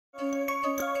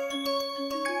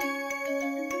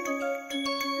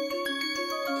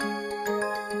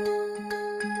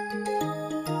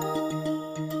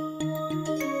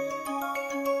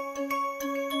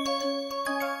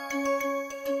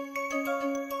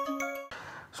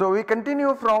So we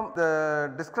continue from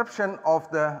the description of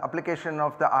the application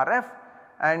of the RF,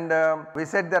 and we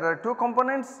said there are two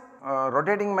components,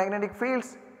 rotating magnetic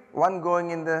fields, one going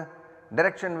in the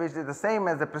direction which is the same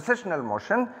as the precessional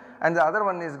motion, and the other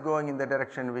one is going in the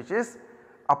direction which is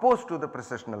opposed to the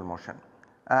precessional motion,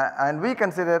 and we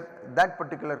consider that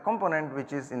particular component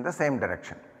which is in the same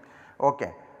direction.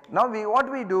 Okay. Now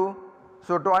what we do,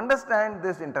 so to understand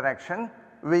this interaction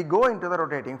we go into the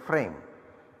rotating frame.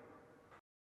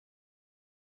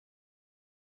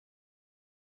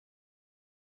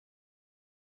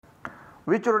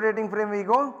 Which rotating frame we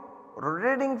go?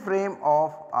 Rotating frame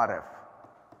of RF.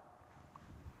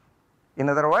 In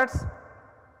other words,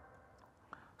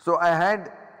 so I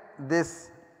had this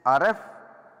RF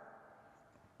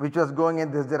which was going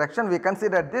in this direction, we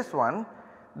consider this one,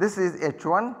 this is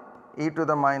H1 e to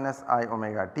the minus I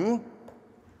omega t.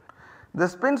 The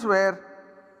spins were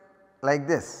like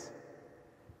this.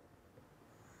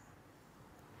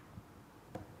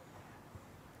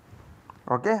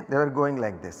 Okay, they were going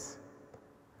like this,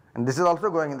 and this is also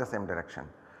going in the same direction.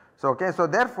 So, okay, so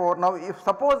therefore now if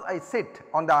suppose I sit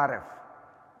on the RF,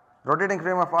 rotating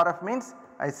frame of RF means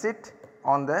I sit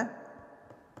on the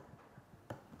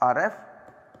RF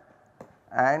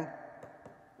and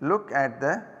look at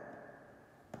the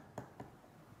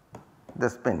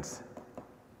spins.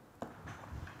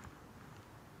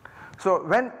 So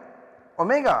when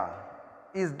omega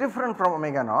is different from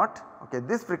omega naught, okay,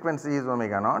 this frequency is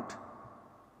omega naught.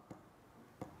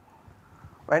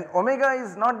 When omega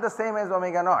is not the same as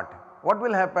omega naught, what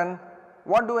will happen?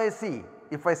 What do I see?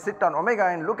 If I sit on omega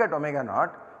and look at omega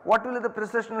naught, what will be the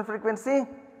precessional frequency?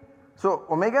 So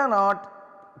omega naught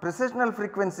precessional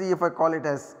frequency, if I call it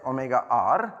as omega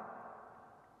r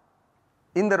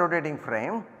in the rotating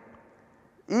frame,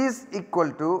 is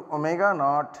equal to omega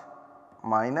naught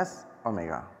minus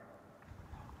omega,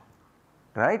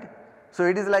 right. So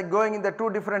it is like going in the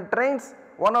two different trains,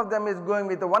 one of them is going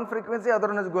with the one frequency, other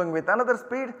one is going with another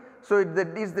speed. So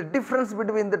it is the difference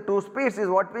between the two speeds is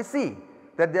what we see,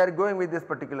 that they are going with this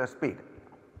particular speed.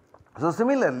 So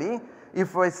similarly,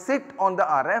 if I sit on the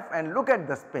RF and look at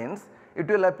the spins, it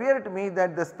will appear to me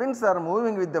that the spins are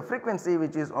moving with the frequency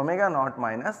which is omega naught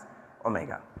minus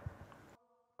omega.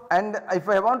 And if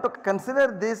I want to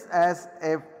consider this as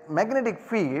a magnetic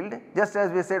field, just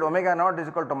as we said omega naught is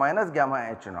equal to minus gamma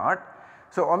h naught.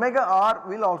 So omega r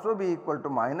will also be equal to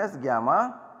minus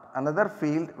gamma, another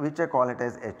field which I call it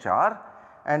as HR,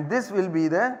 and this will be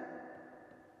the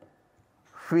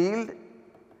field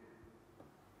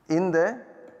in the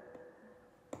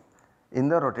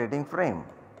rotating frame.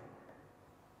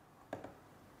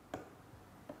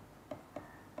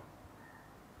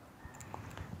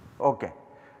 Okay.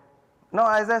 Now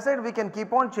as I said, we can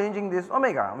keep on changing this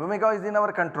omega, omega is in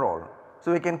our control.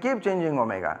 So we can keep changing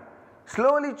omega,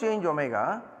 slowly change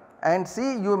omega and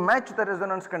see you match the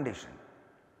resonance condition.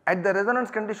 At the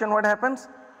resonance condition what happens?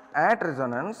 At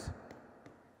resonance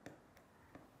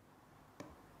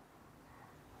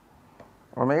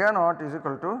omega naught is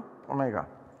equal to omega.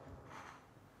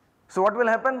 So what will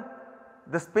happen?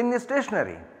 The spin is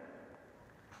stationary,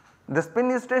 the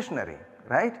spin is stationary,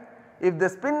 right. If the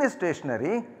spin is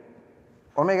stationary,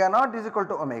 omega naught is equal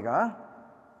to omega,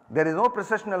 there is no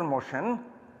precessional motion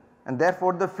and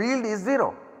therefore the field is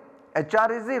 0,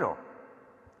 HR is 0.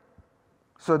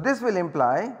 So this will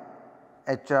imply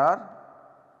HR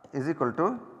is equal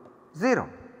to 0.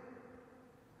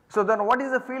 So then what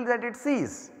is the field that it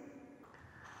sees?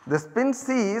 The spin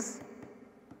sees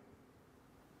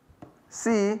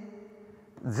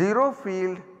 0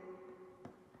 field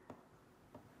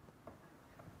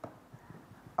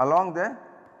along the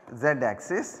z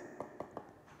axis,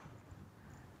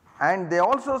 and they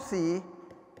also see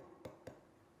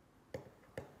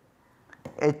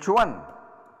H1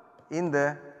 in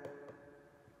the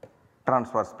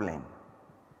transverse plane.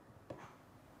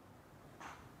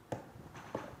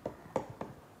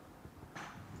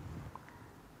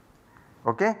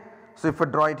 Okay. So if I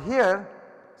draw it here,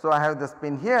 so I have the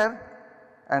spin here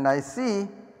and I see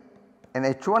an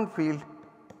H1 field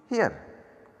here.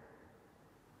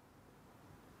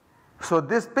 So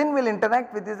this spin will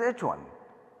interact with this H1.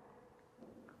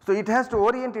 So it has to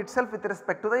orient itself with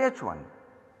respect to the H1.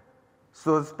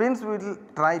 So spins will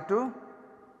try to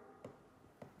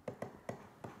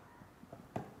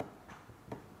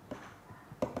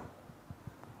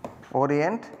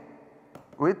orient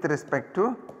with respect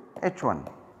to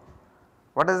H1.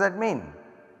 What does that mean?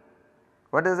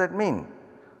 What does that mean?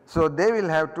 So they will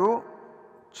have to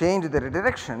change their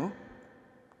direction.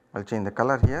 I will change the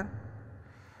color here.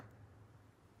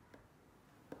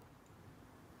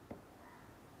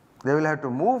 they will have to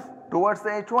move towards the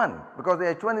H1 because the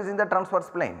H1 is in the transverse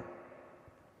plane.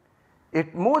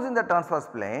 It moves in the transverse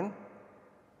plane,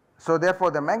 so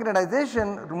therefore the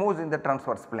magnetization moves in the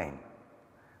transverse plane.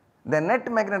 The net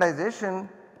magnetization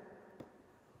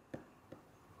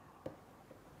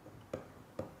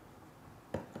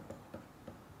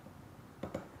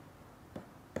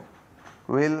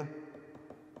will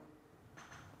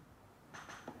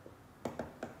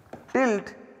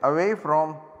tilt away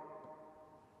from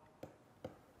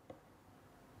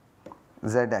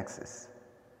Z axis.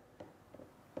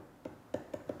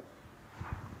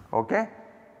 Okay.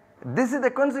 This is the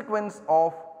consequence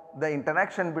of the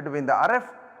interaction between the RF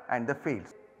and the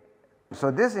fields.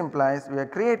 So this implies we have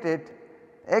created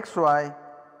XY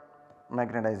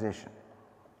magnetization.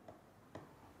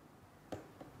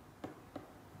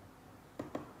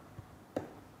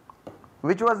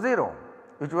 Which was 0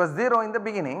 in the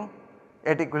beginning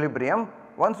at equilibrium.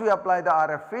 Once we apply the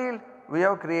RF field, we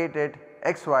have created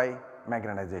XY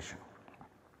magnetization.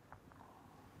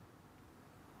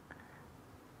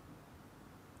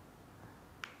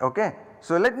 Okay.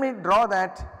 So let me draw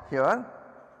that here.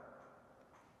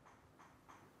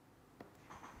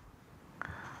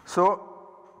 So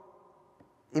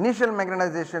initial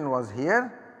magnetization was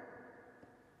here,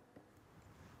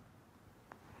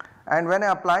 and when I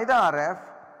apply the RF,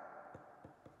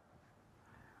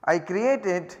 I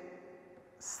created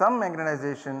some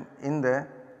magnetization in the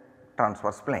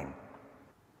transverse plane.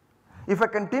 If I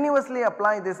continuously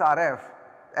apply this RF,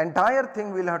 entire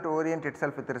thing will have to orient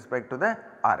itself with respect to the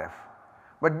RF,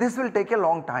 but this will take a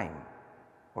long time,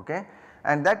 okay,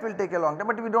 and that will take a long time,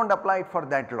 but we do not apply it for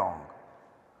that long.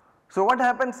 So what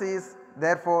happens is,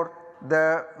 therefore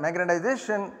the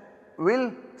magnetization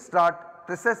will start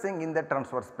precessing in the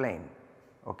transverse plane,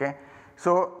 okay.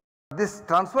 So this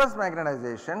transverse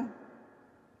magnetization,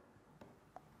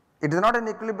 it is not an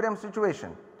equilibrium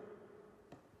situation.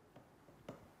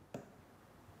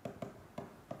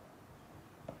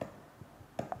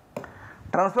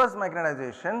 Transverse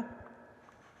magnetization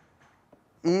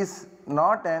is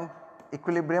not an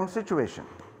equilibrium situation.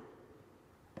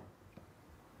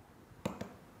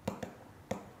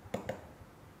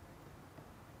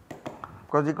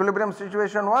 Because equilibrium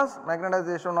situation was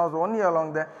magnetization was only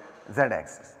along the Z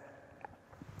axis.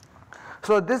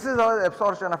 So this is how the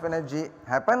absorption of energy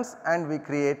happens and we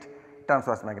create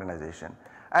transverse magnetization.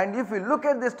 And if we look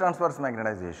at this transverse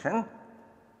magnetization,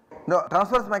 the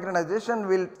transverse magnetization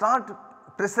will start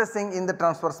precessing in the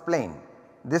transverse plane.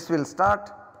 This will start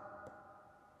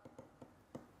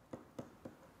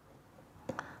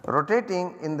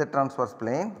rotating in the transverse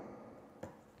plane.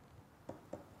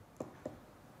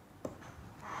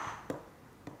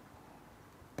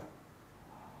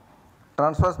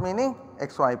 Transverse meaning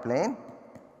XY plane.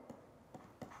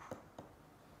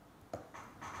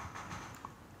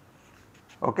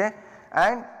 Okay,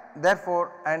 and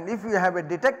therefore, and if you have a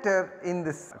detector in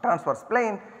this transverse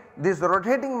plane, this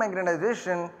rotating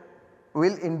magnetization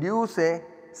will induce a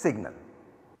signal.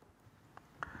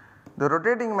 The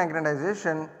rotating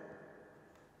magnetization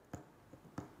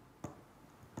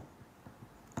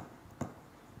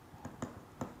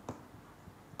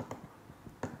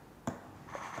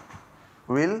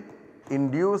will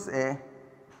induce a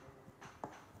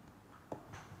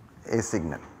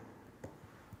signal.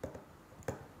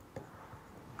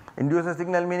 Induce a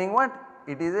signal meaning what?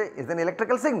 It is an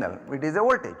electrical signal, it is a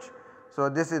voltage. So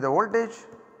this is the voltage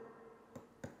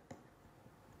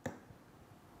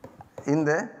in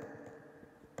the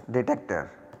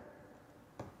detector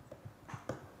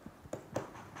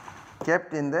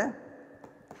kept in the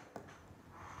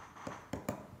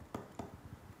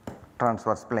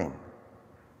transverse plane.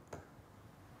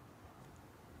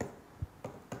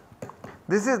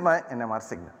 This is my NMR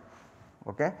signal,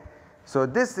 okay. So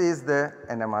this is the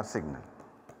NMR signal.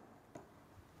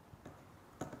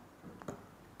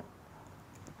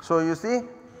 So you see,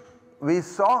 we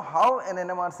saw how an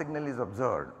NMR signal is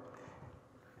observed.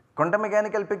 Quantum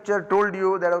mechanical picture told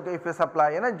you that okay, if you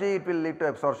supply energy it will lead to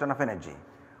absorption of energy.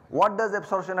 What does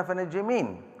absorption of energy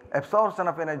mean? Absorption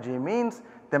of energy means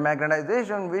the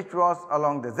magnetization which was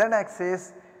along the Z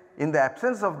axis in the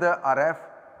absence of the RF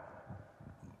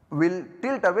will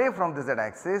tilt away from the Z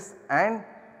axis and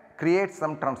create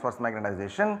some transverse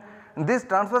magnetization. This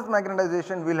transverse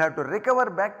magnetization will have to recover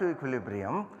back to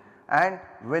equilibrium, and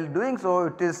while doing so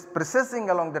it is precessing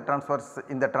along the transverse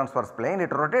in the transverse plane,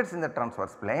 it rotates in the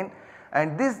transverse plane,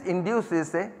 and this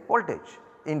induces a voltage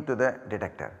into the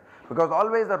detector, because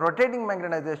always the rotating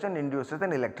magnetization induces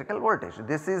an electrical voltage.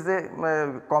 This is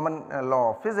a common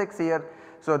law of physics here.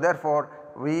 So therefore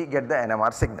we get the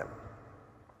NMR signal.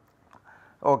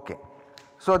 Okay.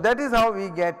 So that is how we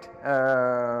get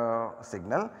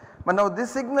signal, but now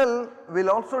this signal will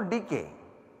also decay,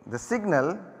 the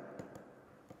signal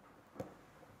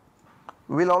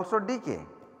will also decay.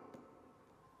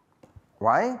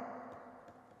 Why?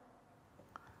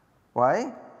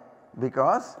 Why?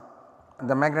 Because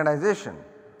the magnetization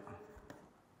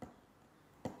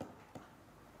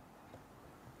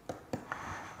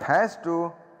has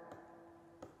to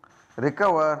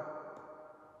recover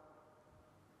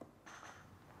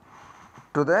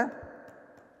to the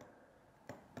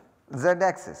z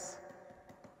axis,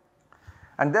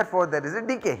 and therefore there is a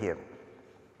decay here.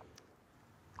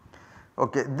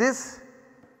 Okay, this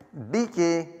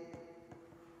decay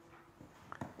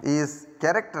is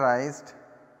characterized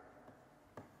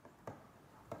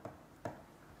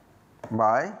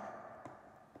by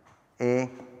a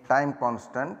time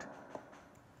constant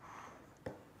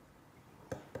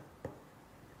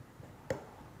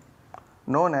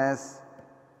known as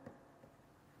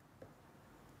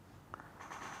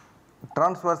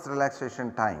transverse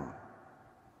relaxation time.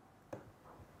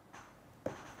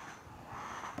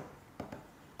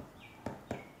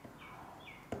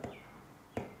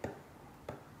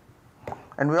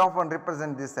 And we often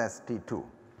represent this as T2.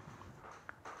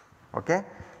 Okay.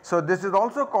 So this is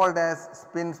also called as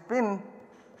spin-spin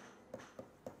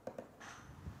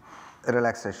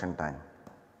relaxation time.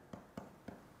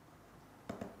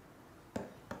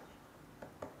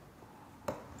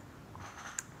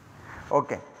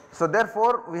 Okay. So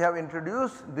therefore we have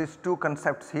introduced these two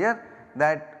concepts here,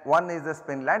 that one is the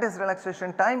spin lattice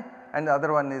relaxation time and the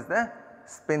other one is the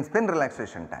spin-spin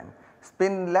relaxation time.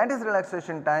 Spin lattice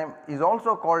relaxation time is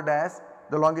also called as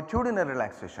the longitudinal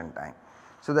relaxation time.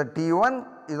 So the T1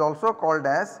 is also called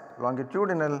as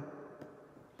longitudinal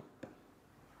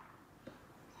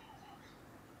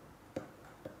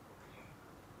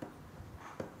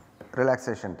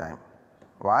relaxation time.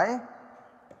 Why?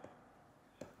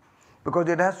 Because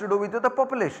it has to do with the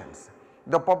populations.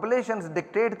 The populations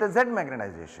dictate the Z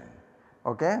magnetization,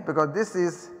 okay, because this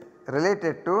is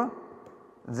related to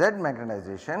Z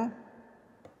magnetization,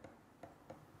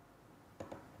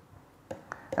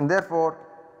 and therefore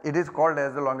it is called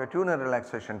as the longitudinal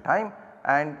relaxation time,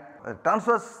 and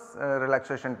transverse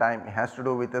relaxation time has to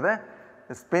do with the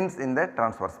spins in the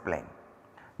transverse plane.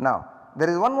 Now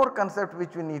there is one more concept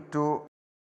which we need to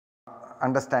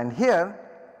understand here,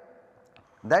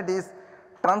 that is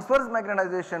transverse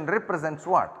magnetization represents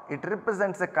what? It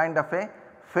represents a kind of a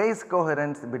phase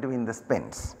coherence between the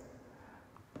spins.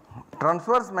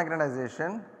 Transverse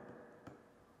magnetization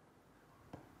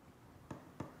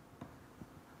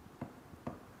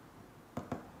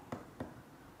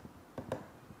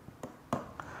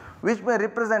which may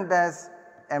represent as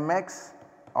mx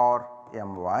or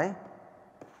my,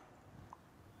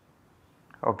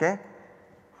 okay,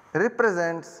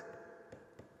 represents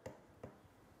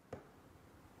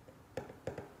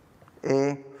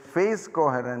a phase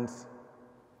coherence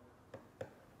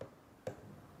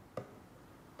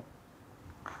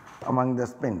among the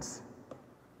spins.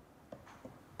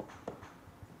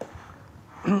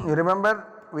 You remember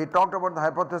we talked about the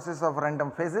hypothesis of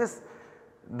random phases.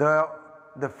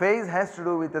 The phase has to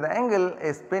do with the angle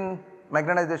a spin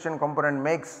magnetization component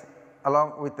makes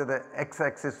along with the x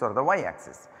axis or the y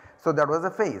axis. So that was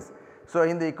a phase. So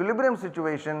in the equilibrium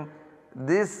situation,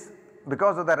 this,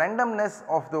 because of the randomness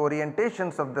of the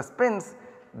orientations of the spins,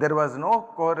 there was no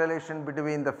correlation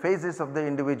between the phases of the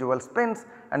individual spins,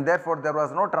 and therefore there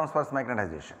was no transverse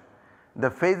magnetization.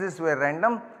 The phases were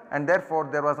random and therefore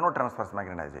there was no transverse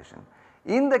magnetization.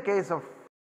 In the case of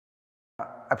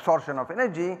absorption of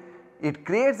energy, it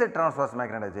creates a transverse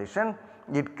magnetization,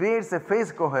 it creates a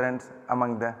phase coherence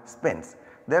among the spins.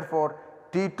 Therefore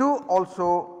T2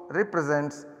 also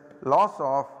represents loss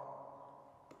of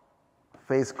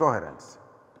phase coherence.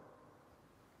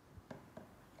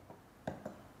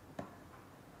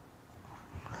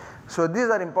 So these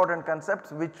are important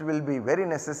concepts which will be very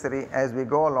necessary as we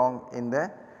go along in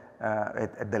the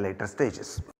at the later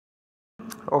stages.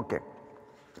 Okay.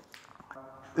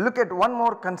 Look at one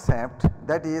more concept,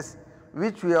 that is,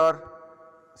 which we are,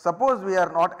 suppose we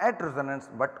are not at resonance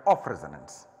but off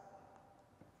resonance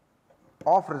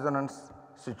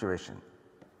situation.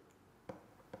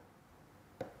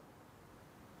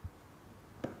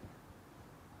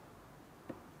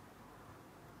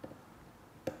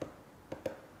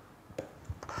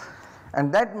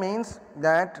 And that means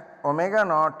that omega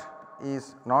naught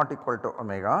is not equal to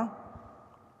omega,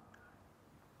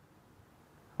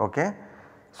 okay.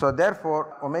 So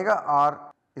therefore omega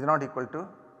r is not equal to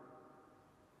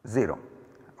 0,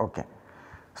 okay.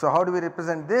 So how do we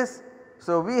represent this?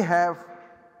 So we have,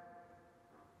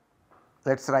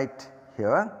 let us write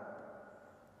here.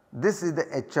 This is the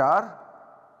HR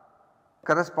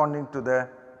corresponding to the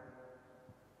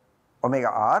omega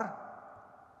r,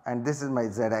 and this is my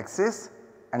z axis,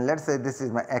 and let us say this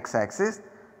is my x axis,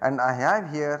 and I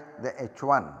have here the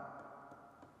H1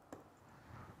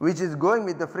 which is going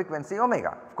with the frequency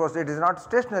omega. Of course, it is not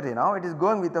stationary now, it is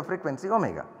going with the frequency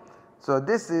omega. So,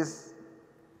 this is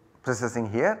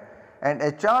precessing here, and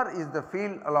HR is the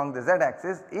field along the z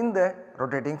axis in the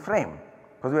rotating frame,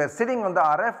 because we are sitting on the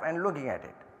RF and looking at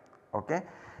it. Okay.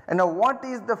 And now what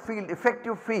is the field,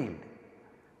 effective field?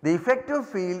 The effective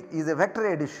field is a vector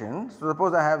addition. So,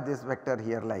 suppose I have this vector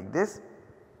here like this,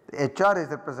 the HR is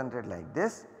represented like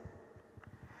this.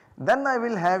 Then I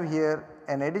will have here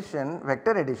an addition,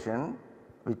 vector addition,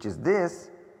 which is this,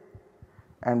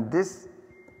 and this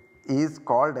is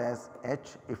called as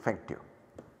H effective,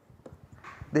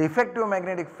 the effective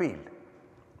magnetic field.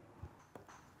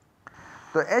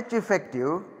 So, H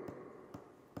effective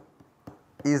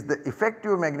is the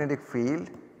effective magnetic field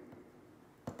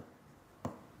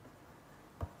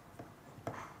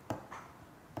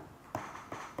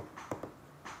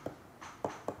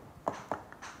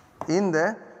in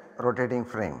the rotating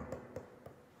frame.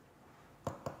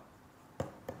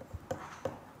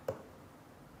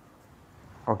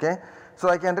 Okay. So,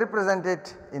 I can represent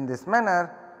it in this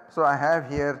manner. So, I have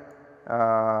here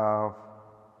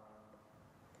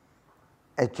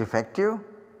H effective,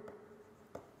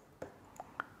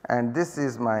 and this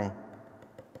is my,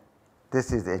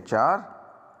 this is HR,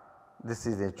 this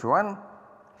is H1.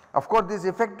 Of course, this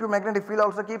effective magnetic field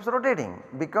also keeps rotating,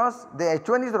 because the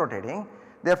H1 is rotating,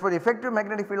 therefore effective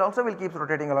magnetic field also will keep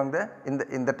rotating along the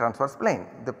in the transverse plane.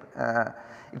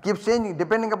 It keeps changing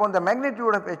depending upon the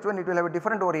magnitude of H1, it will have a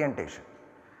different orientation.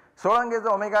 So long as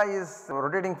the omega is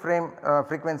rotating frame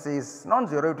frequency is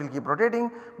non-zero, it will keep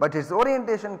rotating, but its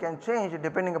orientation can change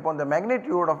depending upon the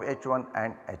magnitude of H1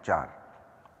 and HR.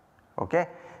 Okay.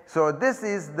 So, this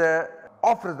is the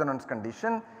off resonance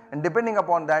condition, and depending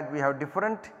upon that we have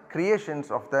different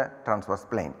creations of the transverse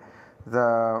plane,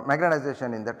 the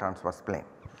magnetization in the transverse plane.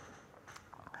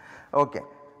 Okay.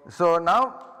 So,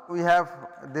 now we have,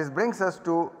 this brings us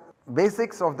to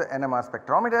basics of the NMR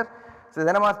spectrometer. So,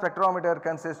 the NMR spectrometer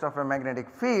consists of a magnetic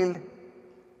field.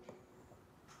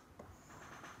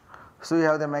 So, we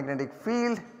have the magnetic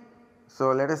field.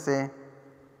 So, let us say,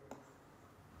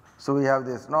 so we have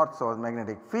this north south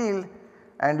magnetic field,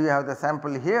 and we have the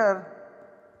sample here.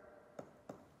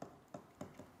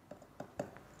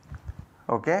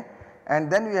 Okay. And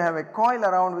then we have a coil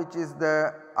around, which is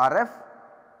the RF,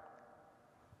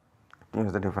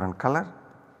 use the different color.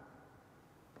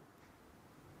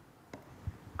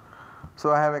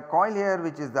 So, I have a coil here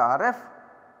which is the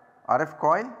RF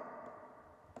coil,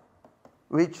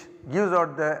 which gives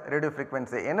out the radio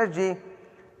frequency energy.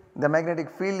 The magnetic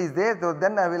field is there, so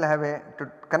then I will have a,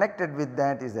 connected with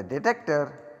that is a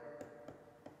detector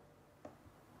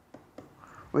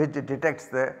which detects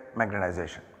the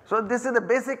magnetization. So, this is the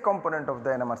basic component of the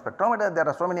NMR spectrometer. There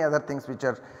are so many other things which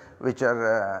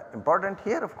are important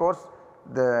here. Of course,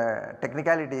 the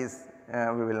technicalities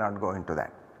we will not go into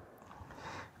that.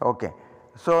 Okay.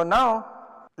 So, now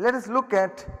let us look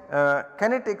at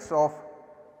kinetics of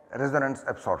resonance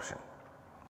absorption.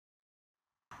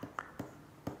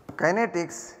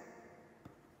 Kinetics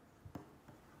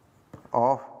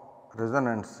of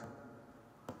resonance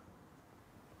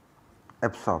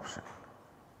absorption.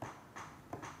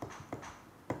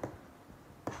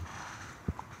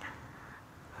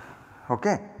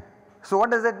 Okay. So,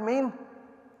 what does that mean?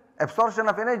 Absorption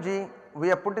of energy, we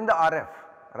have put in the RF,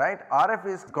 right. RF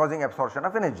is causing absorption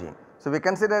of energy. So, we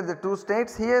consider the two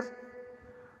states here.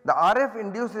 The RF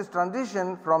induces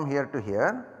transition from here to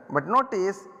here, but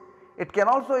notice it can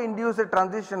also induce a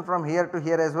transition from here to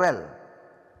here as well.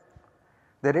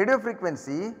 The radio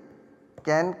frequency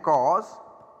can cause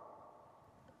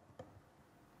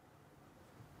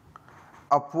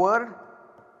upward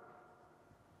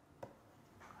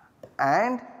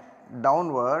and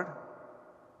downward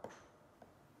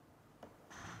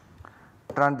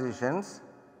transitions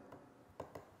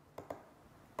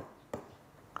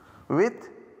with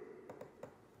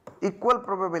equal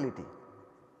probability.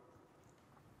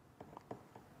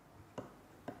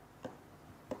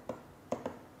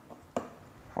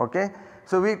 Okay.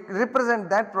 So, we represent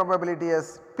that probability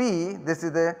as P, this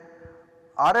is the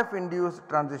RF induced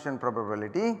transition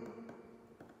probability.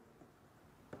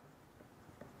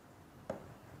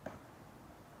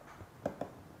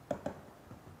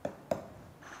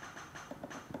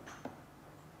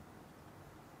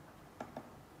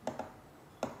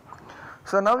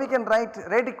 So, now we can write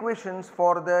rate equations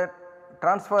for the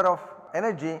transfer of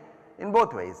energy in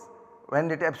both ways. when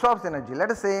it absorbs energy.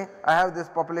 Let us say I have this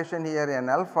population here n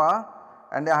alpha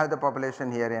and I have the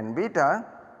population here n beta.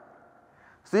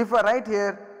 So if I write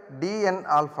here dn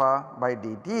alpha by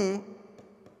dt,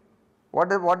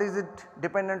 what is it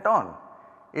dependent on?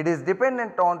 It is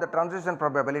dependent on the transition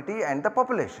probability and the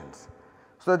populations.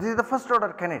 So this is the first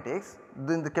order kinetics.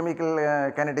 In the chemical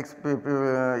kinetics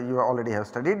you already have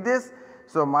studied this.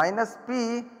 So minus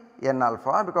p n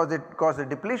alpha, because it causes a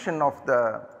depletion of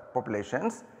the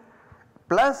populations,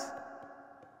 plus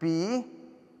p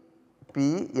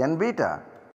n beta.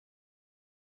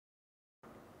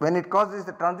 When it causes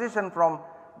the transition from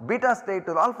beta state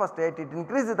to the alpha state, it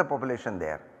increases the population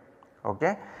there.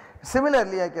 Okay.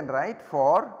 Similarly, I can write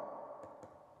for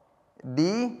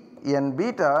d n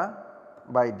beta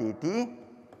by dt,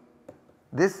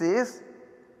 this is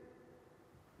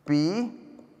p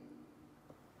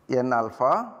n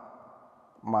alpha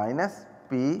minus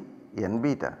p n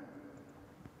beta.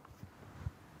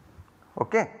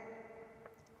 Okay.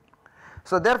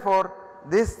 So therefore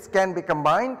this can be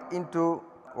combined into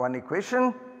one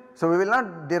equation. So we will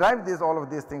not derive this all of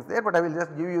these things there, but I will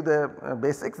just give you the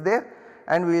basics there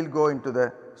and we will go into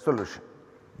the solution.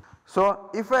 So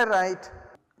if I write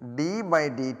d by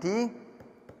dt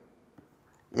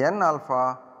n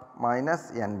alpha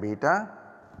minus n beta,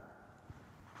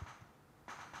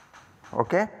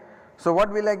 okay. So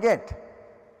what will I get?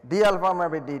 D alpha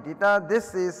by d theta,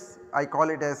 this is, I call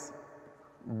it as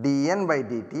dn by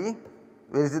dt,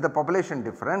 which is the population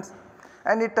difference,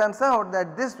 and it turns out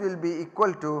that this will be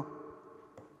equal to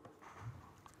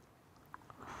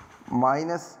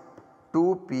minus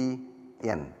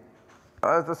 2pn.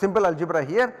 So simple algebra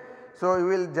here. So you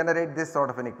will generate this sort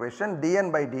of an equation,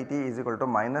 dn by dt is equal to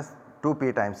minus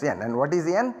 2p times n, and what is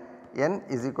n? N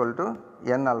is equal to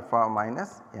n alpha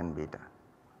minus n beta.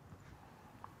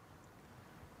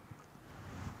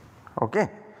 Okay.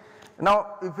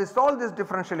 Now if we solve this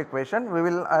differential equation, we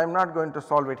will, I am not going to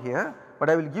solve it here, but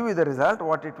I will give you the result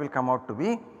what it will come out to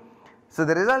be. So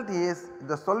the result is,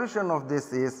 the solution of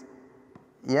this is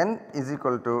n is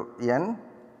equal to n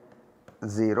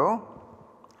 0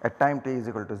 at time t is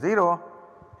equal to 0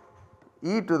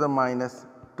 e to the minus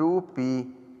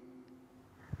 2p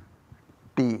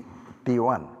t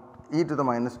t1 e to the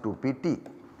minus 2p t.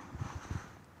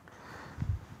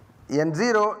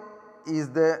 n0 is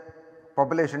the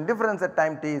population difference at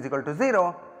time t is equal to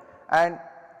 0, and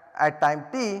at time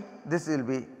t this will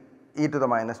be e to the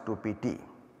minus 2p t.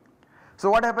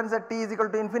 So what happens at t is equal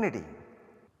to infinity?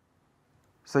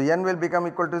 So n will become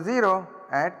equal to 0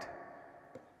 at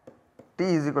t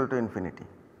is equal to infinity.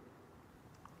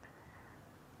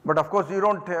 But of course you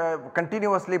do not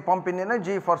continuously pump in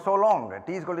energy for so long.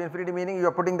 T is equal to infinity meaning you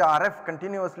are putting the RF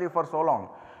continuously for so long.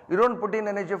 You do not put in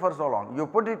energy for so long, you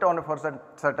put it on for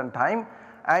certain time,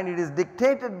 and it is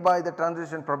dictated by the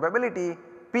transition probability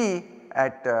p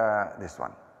at this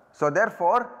one. So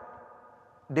therefore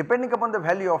depending upon the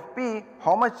value of p,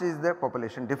 how much is the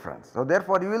population difference. So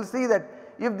therefore you will see that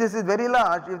if this is very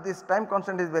large, if this time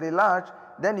constant is very large,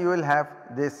 then you will have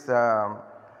this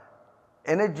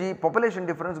energy population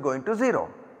difference going to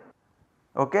 0.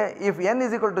 Okay. If n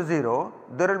is equal to 0,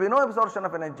 there will be no absorption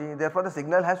of energy, therefore the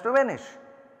signal has to vanish.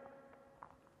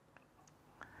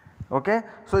 Okay.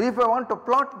 So if I want to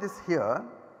plot this here,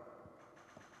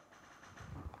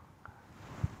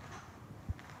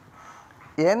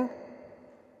 n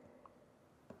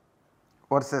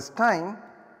versus time,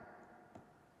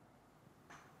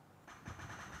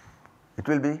 it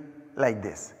will be like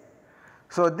this.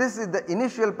 So this is the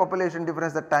initial population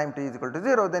difference at time t is equal to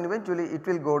 0, then eventually it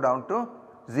will go down to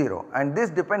 0, and this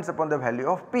depends upon the value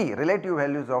of p, relative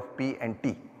values of p and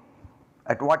t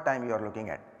at what time you are looking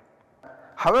at.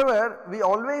 However, we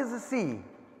always see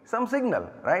some signal,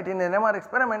 right. In an NMR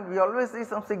experiment we always see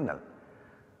some signal.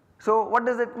 So what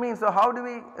does it mean? So how do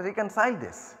we reconcile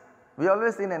this? We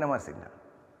always see an NMR signal.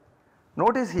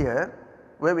 Notice here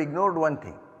we have ignored one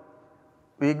thing.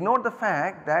 We ignored the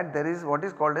fact that there is what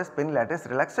is called a spin lattice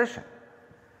relaxation.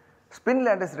 Spin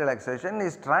lattice relaxation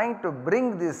is trying to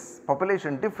bring this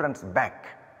population difference back.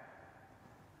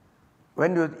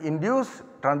 When you induce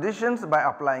transitions by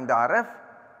applying the RF,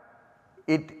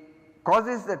 it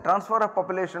causes the transfer of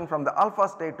population from the alpha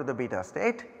state to the beta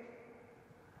state,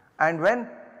 and when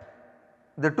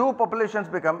the two populations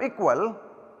become equal,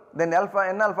 then alpha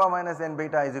n alpha minus n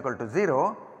beta is equal to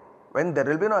 0, when there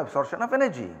will be no absorption of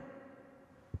energy.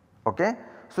 Okay.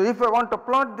 So if I want to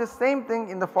plot this same thing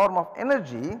in the form of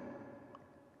energy,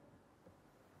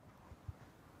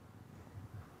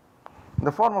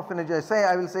 the form of energy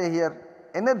I will say here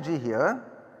energy here,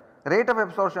 rate of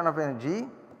absorption of energy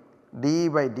d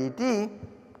by dt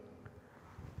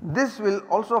This will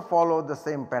also follow the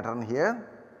same pattern here.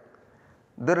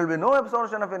 There will be no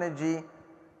absorption of energy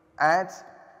as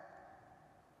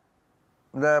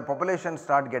the population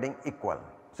start getting equal.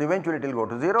 So, eventually it will go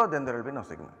to 0, then there will be no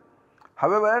signal.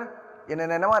 However, in an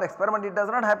NMR experiment it does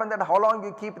not happen that how long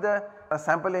you keep the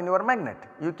sample in your magnet,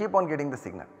 you keep on getting the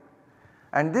signal.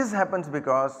 And this happens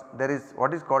because there is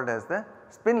what is called as the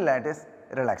spin lattice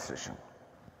relaxation.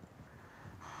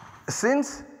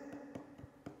 Since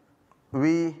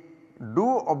we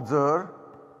do observe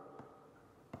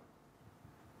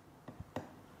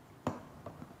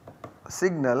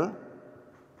signal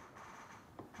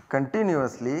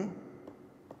continuously,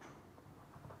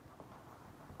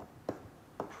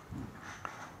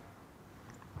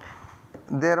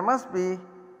 there must be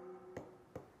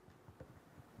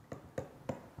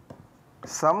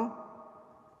some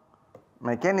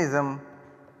mechanism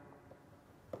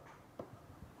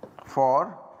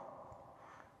for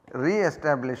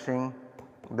re-establishing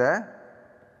the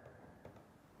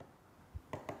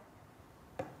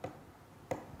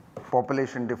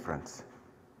population difference.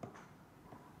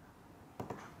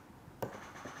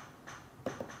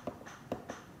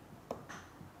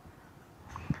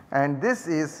 And this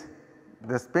is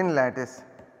the spin lattice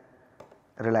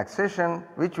relaxation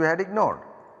which we had ignored.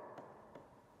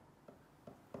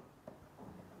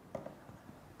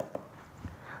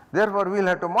 Therefore, we will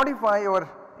have to modify our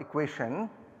equation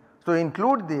to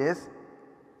include this,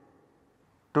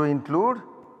 to include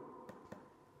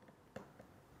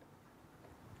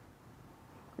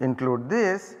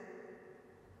this,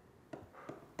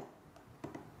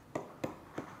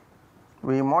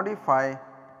 we modify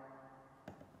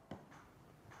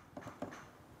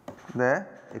the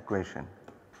equation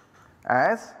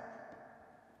as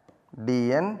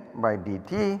dN by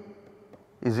dt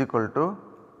is equal to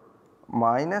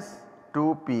minus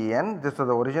 2pn, this was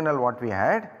the original what we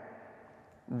had.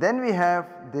 Then we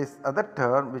have this other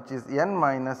term which is n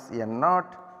minus n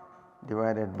naught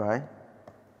divided by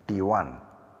T1.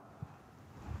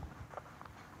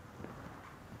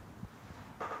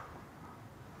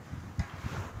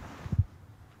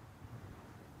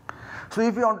 So,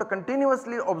 if you want to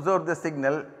continuously observe the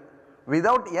signal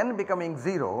without n becoming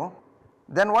 0,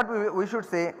 then what we should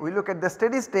say, we look at the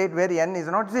steady state where n is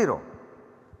not 0.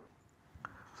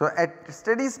 So, at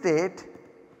steady state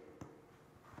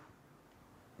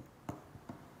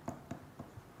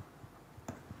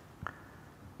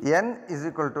n is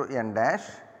equal to n dash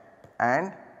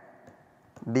and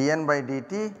dN by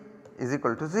dt is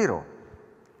equal to 0.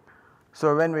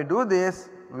 So, when we do this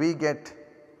we get,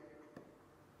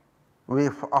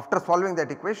 after solving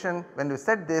that equation, when we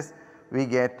set this we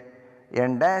get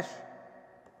n dash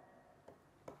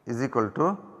is equal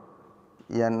to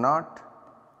n naught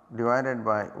divided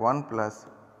by 1 plus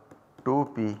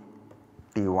 2p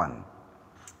T1.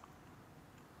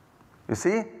 You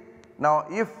see, now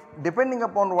if depending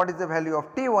upon what is the value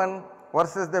of T1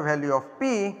 versus the value of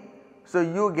P, so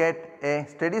you get a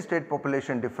steady state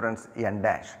population difference n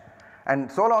dash, and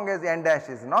so long as n dash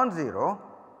is non-zero,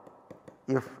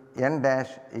 if n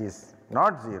dash is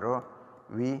not 0,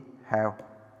 we have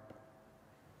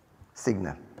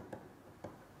signal.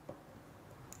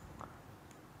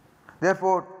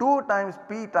 Therefore, 2 times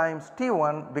P times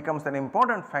T1 becomes an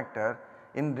important factor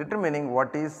in determining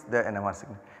what is the NMR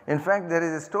signal. In fact, there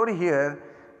is a story here,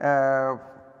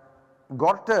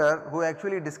 Gorter, who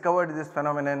actually discovered this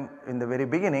phenomenon in the very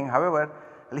beginning. However,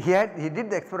 he did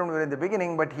the experiment in the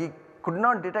beginning, but he could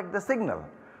not detect the signal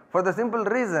for the simple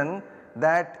reason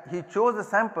that he chose a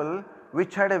sample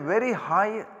which had a very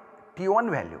high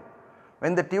T1 value.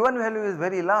 When the T1 value is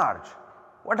very large,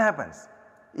 what happens?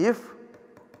 If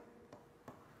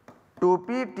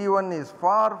 2p T1 is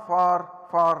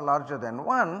far larger than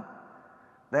 1,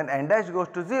 then n dash goes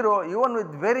to 0 even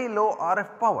with very low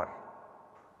RF power.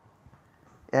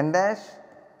 N dash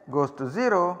goes to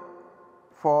 0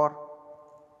 for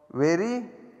very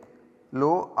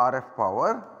low RF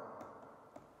power.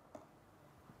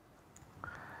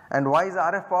 And why is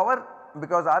RF power?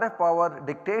 Because RF power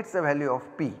dictates the value of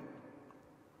P,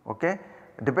 okay,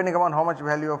 depending upon how much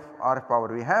value of RF power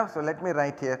we have. So, let me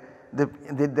write here,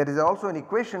 there is also an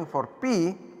equation for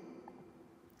P.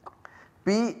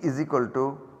 P is equal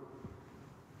to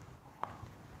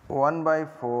 1 by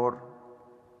 4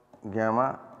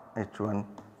 gamma H1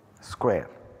 square,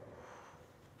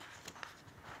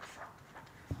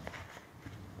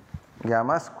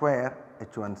 gamma square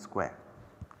H1 square,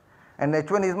 and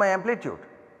H1 is my amplitude,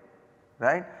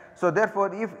 right. So,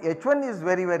 therefore, if H1 is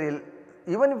very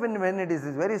even when it is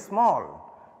very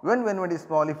small, even when it is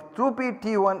small, if 2p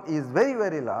T1 is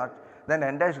very large, then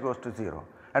n dash goes to 0,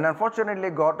 and unfortunately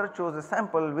Goddard chose a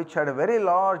sample which had a very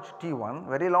large T1,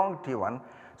 very long T1.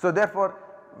 So therefore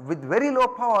with very low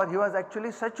power he was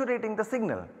actually saturating the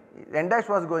signal, n dash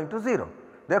was going to 0,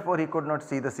 therefore he could not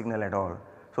see the signal at all.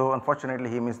 So unfortunately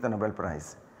he missed the Nobel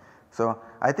Prize. So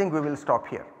I think we will stop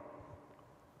here.